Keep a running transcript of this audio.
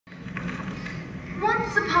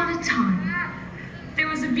Once upon a time, there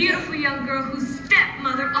was a beautiful young girl whose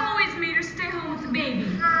stepmother always made her stay home with the baby.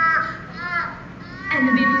 And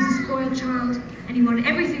the baby was a spoiled child, and he wanted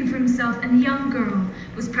everything for himself, and the young girl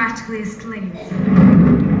was practically a slave.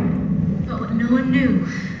 But what no one knew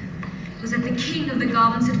was that the king of the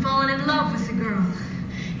goblins had fallen in love with the girl,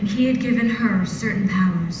 and he had given her certain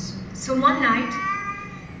powers. So one night,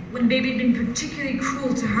 when the baby had been particularly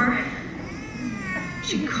cruel to her,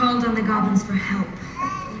 she called on the goblins for help.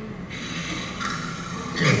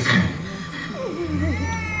 Listen.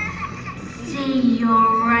 Say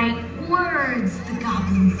your right words, the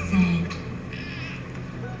goblin said,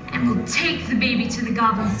 and we'll take the baby to the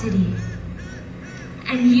goblin city,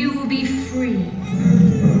 and you will be free.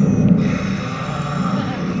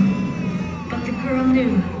 But the girl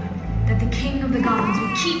knew that the king of the goblins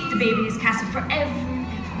would keep the baby in his castle forever,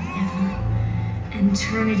 and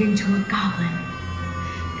turn it into a goblin.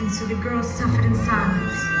 And so the girl suffered in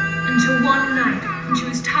silence until one night when she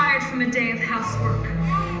was tired from a day of housework,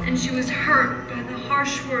 and she was hurt by the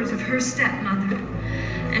harsh words of her stepmother,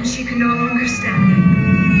 and she could no longer stand it.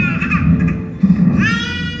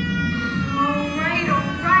 All right.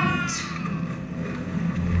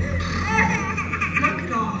 Knock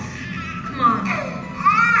it off. Come on.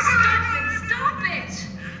 Stop it!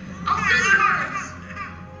 I'll say the words.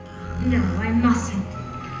 No, I mustn't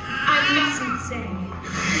say.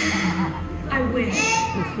 I wish.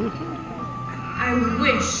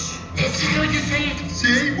 Listen, don't you say it.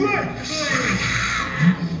 Say what?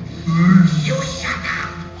 You shut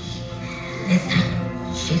up. Listen,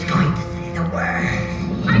 she's going to say the word.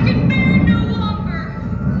 I can bear no longer.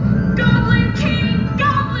 Goblin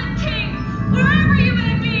King, wherever you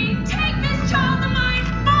may be, take this child of mine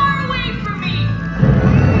far away from me.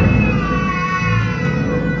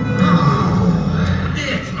 Oh,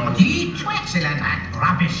 it's not it. Excellent and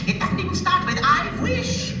rubbish. It doesn't even start with I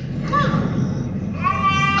wish.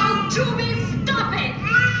 Oh, Toby, stop it!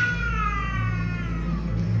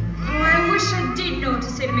 Oh, I wish I did know what to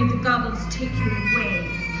say to make the goblins take you away.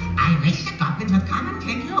 I wish the goblins would come and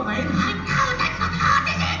take you away right now. That's not hard,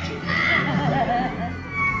 is it?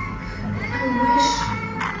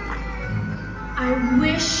 I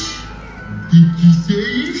wish. Did you say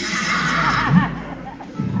it?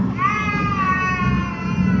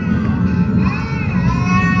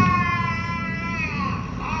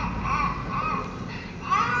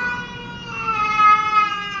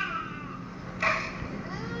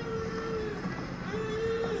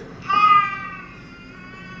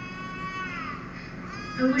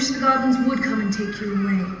 I wish the goblins would come and take you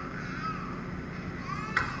away.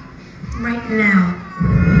 Right now.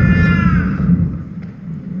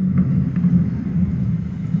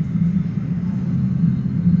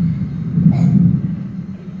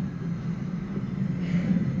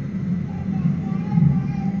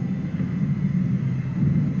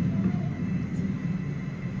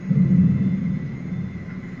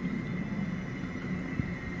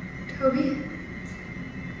 Toby?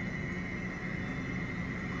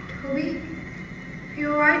 Toby? Are you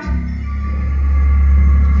alright?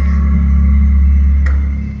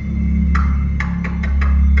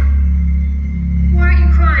 Why aren't you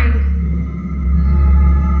crying?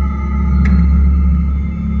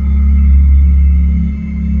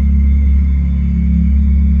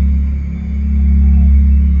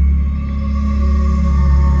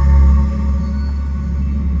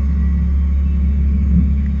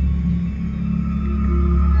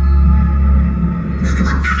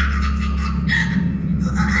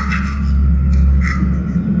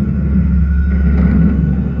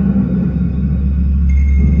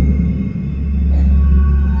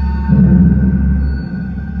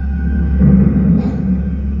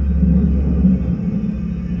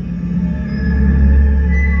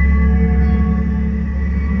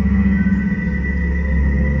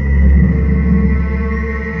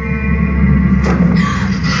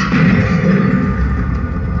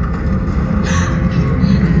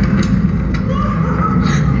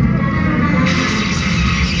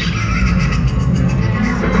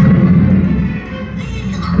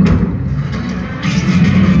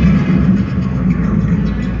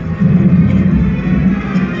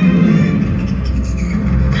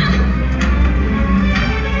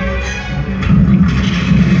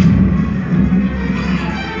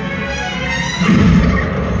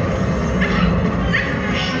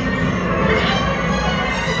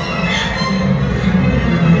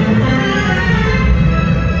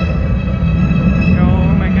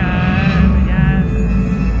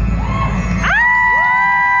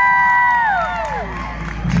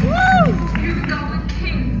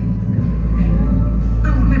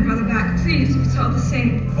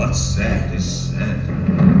 What's said is said.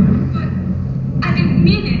 But I didn't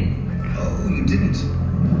mean it. Oh, you didn't?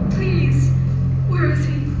 Please, where is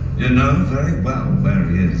he? You know very well where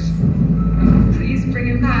he is. Please bring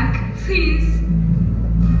him back. Please.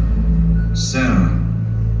 Sarah,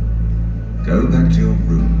 go back to your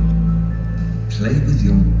room. Play with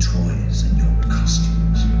your toys and your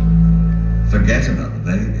costumes. Forget about the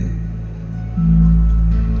baby.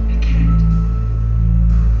 I can't.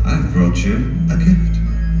 I've brought you a gift.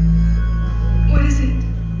 What is it?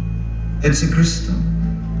 It's a crystal.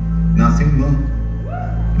 Nothing more.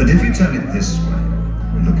 But if you turn it this way,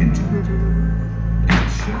 look into it, it'll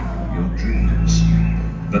show you your dreams.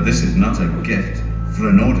 But this is not a gift for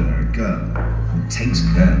an ordinary girl who takes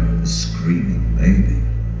care of a screaming baby.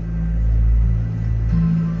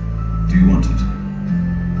 Do you want it?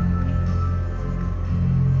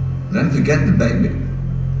 Then forget the baby.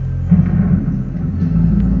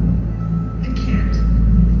 I can't.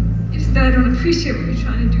 It's that I don't appreciate what you're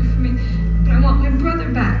trying to do for me, but I want my brother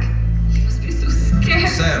back. He must be so scared.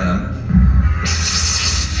 Sarah.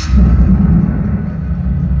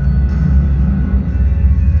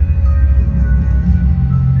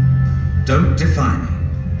 Don't defy me.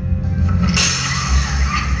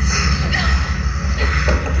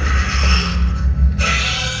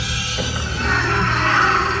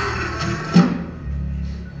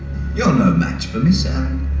 You're no match for me,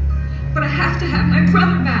 Sarah. But I have to have my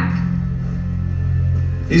brother back.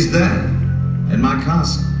 He's there, in my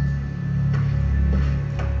castle.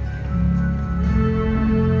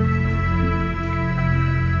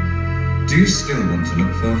 Do you still want to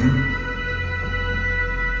look for him?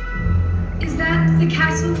 Is that the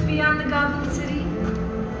castle beyond the Goblin City?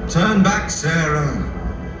 Turn back, Sarah.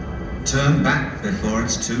 Turn back before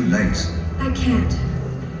it's too late. I can't.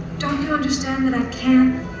 Don't you understand that I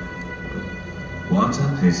can't? What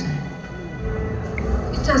a pity.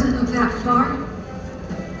 It doesn't look that far.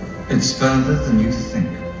 It's further than you think.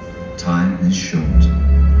 Time is short.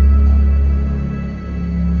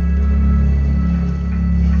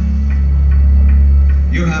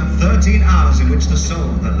 You have 13 hours in which to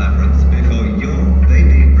solve the labyrinth before your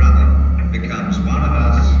baby